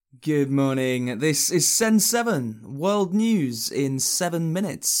Good morning. This is Sen7, World News in 7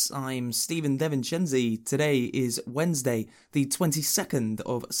 minutes. I'm Stephen DeVincenzi. Today is Wednesday, the 22nd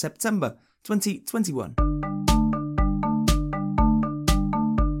of September, 2021.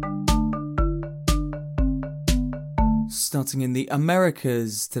 Starting in the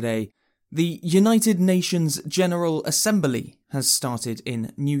Americas today, the United Nations General Assembly has started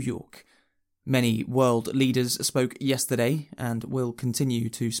in New York. Many world leaders spoke yesterday and will continue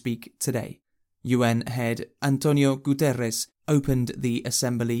to speak today. UN head Antonio Guterres opened the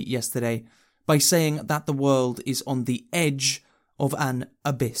assembly yesterday by saying that the world is on the edge of an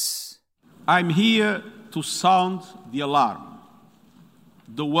abyss. I'm here to sound the alarm.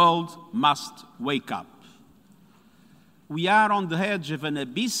 The world must wake up. We are on the edge of an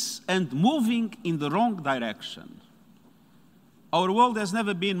abyss and moving in the wrong direction. Our world has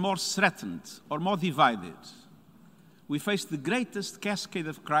never been more threatened or more divided. We face the greatest cascade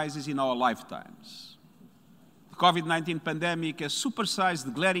of crises in our lifetimes. The COVID-19 pandemic has supersized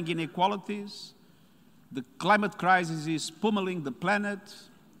the glaring inequalities. The climate crisis is pummeling the planet.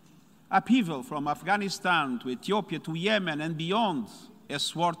 Upheaval from Afghanistan to Ethiopia to Yemen and beyond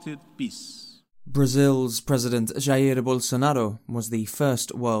has thwarted peace. Brazil's President Jair Bolsonaro was the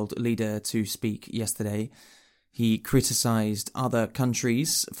first world leader to speak yesterday. He criticised other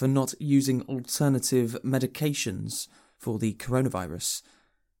countries for not using alternative medications for the coronavirus.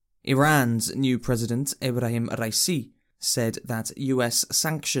 Iran's new president, Ebrahim Raisi, said that US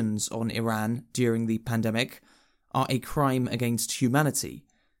sanctions on Iran during the pandemic are a crime against humanity.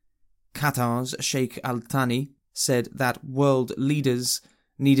 Qatar's Sheikh Al Thani said that world leaders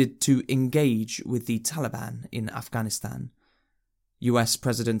needed to engage with the Taliban in Afghanistan. US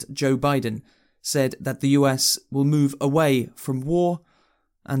President Joe Biden said that the US will move away from war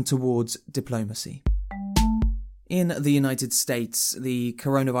and towards diplomacy. In the United States, the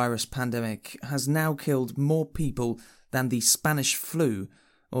coronavirus pandemic has now killed more people than the Spanish flu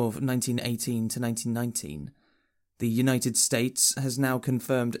of 1918 to 1919. The United States has now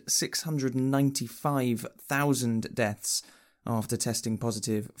confirmed 695,000 deaths after testing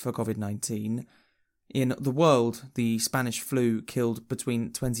positive for COVID-19. In the world, the Spanish flu killed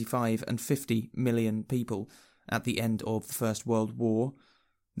between 25 and 50 million people at the end of the First World War.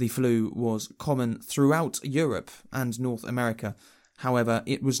 The flu was common throughout Europe and North America. However,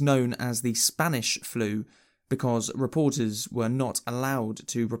 it was known as the Spanish flu because reporters were not allowed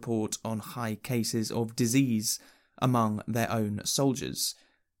to report on high cases of disease among their own soldiers.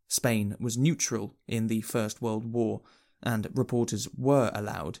 Spain was neutral in the First World War, and reporters were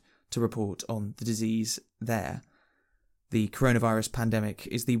allowed to report on the disease there. The coronavirus pandemic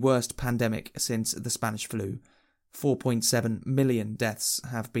is the worst pandemic since the Spanish flu. 4.7 million deaths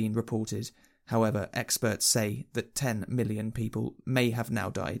have been reported. However, experts say that 10 million people may have now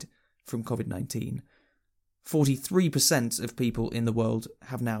died from COVID-19. 43% of people in the world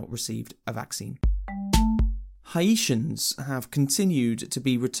have now received a vaccine. Haitians have continued to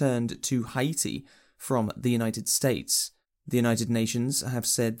be returned to Haiti from the United States. The United Nations have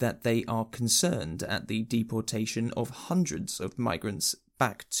said that they are concerned at the deportation of hundreds of migrants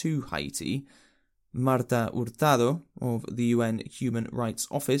back to Haiti. Marta Hurtado of the UN Human Rights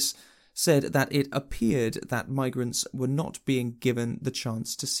Office said that it appeared that migrants were not being given the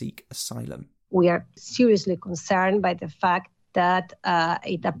chance to seek asylum. We are seriously concerned by the fact that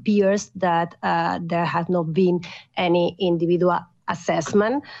it appears that there has not been any individual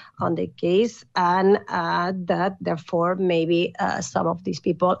assessment on the case, and that therefore maybe some of these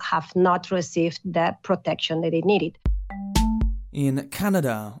people have not received the protection that they needed. In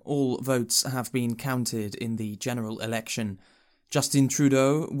Canada, all votes have been counted in the general election. Justin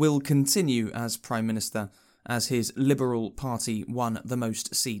Trudeau will continue as Prime Minister, as his Liberal Party won the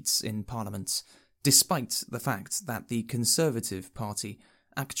most seats in Parliament, despite the fact that the Conservative Party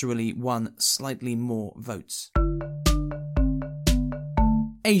actually won slightly more votes.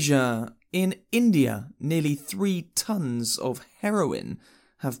 Asia. In India, nearly 3 tons of heroin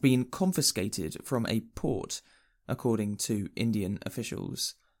have been confiscated from a port, according to Indian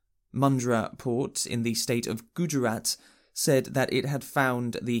officials. Mundra Port in the state of Gujarat said that it had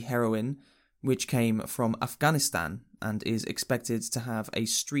found the heroin, which came from Afghanistan and is expected to have a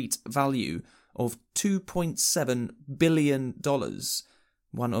street value of $2.7 billion,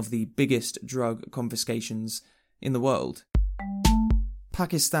 one of the biggest drug confiscations in the world.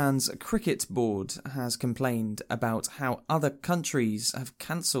 Pakistan's cricket board has complained about how other countries have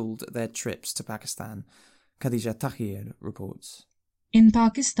cancelled their trips to Pakistan. Khadija Tahir reports. In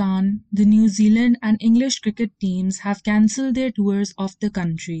Pakistan, the New Zealand and English cricket teams have cancelled their tours of the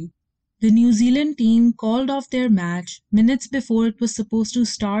country. The New Zealand team called off their match minutes before it was supposed to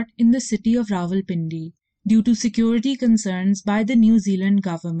start in the city of Rawalpindi due to security concerns by the New Zealand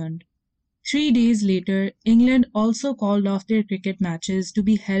government. 3 days later, England also called off their cricket matches to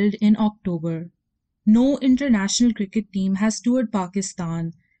be held in October. No international cricket team has toured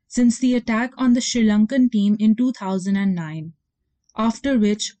Pakistan since the attack on the Sri Lankan team in 2009, after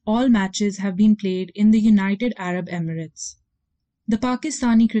which all matches have been played in the United Arab Emirates. The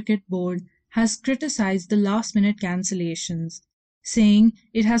Pakistani Cricket Board has criticized the last-minute cancellations, saying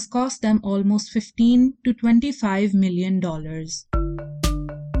it has cost them almost $15 to $25 million.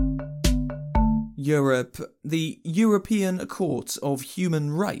 Europe. The European Court of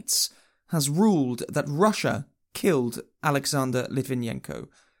Human Rights has ruled that Russia killed Alexander Litvinenko.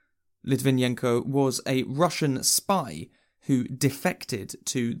 Litvinenko was a Russian spy who defected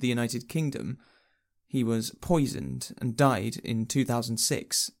to the United Kingdom. He was poisoned and died in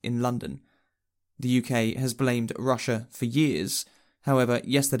 2006 in London. The UK has blamed Russia for years. However,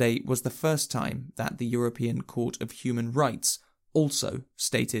 yesterday was the first time that the European Court of Human Rights also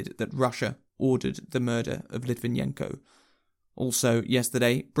stated that Russia ordered the murder of Litvinenko. Also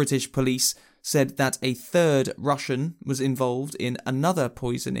yesterday, British police said that a third Russian was involved in another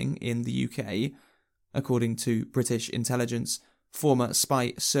poisoning in the UK. According to British intelligence, former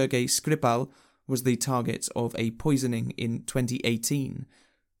spy Sergei Skripal was the target of a poisoning in 2018.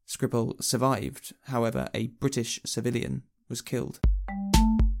 Skripal survived, however, a British civilian was killed.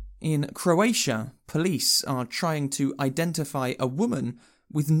 In Croatia, police are trying to identify a woman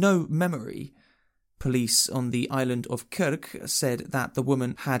with no memory. Police on the island of Krk said that the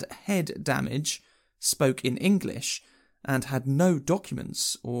woman had head damage, spoke in English, and had no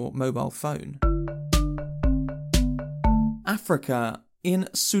documents or mobile phone. Africa. In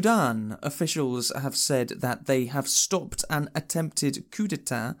Sudan, officials have said that they have stopped an attempted coup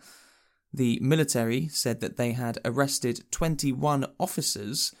d'etat. The military said that they had arrested 21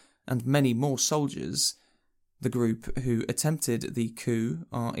 officers and many more soldiers. The group who attempted the coup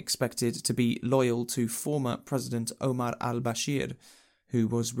are expected to be loyal to former President Omar al-Bashir, who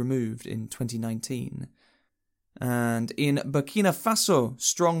was removed in 2019. And in Burkina Faso,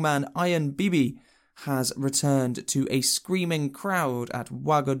 strongman Iron Bibi has returned to a screaming crowd at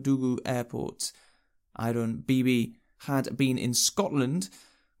Ouagadougou Airport. Iron Bibi had been in Scotland,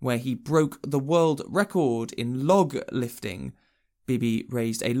 where he broke the world record in log lifting. Bibi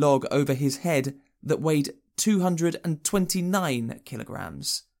raised a log over his head that weighed 229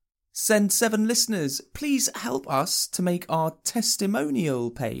 kilograms. Send 7 listeners, please help us to make our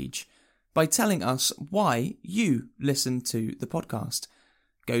testimonial page by telling us why you listen to the podcast.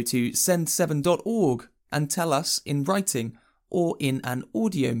 Go to send7.org and tell us in writing or in an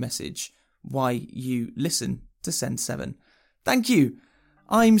audio message why you listen to Send 7. Thank you.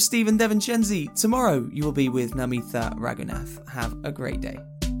 I'm Stephen Devinchenzi. Tomorrow you will be with Namitha Raghunath. Have a great day.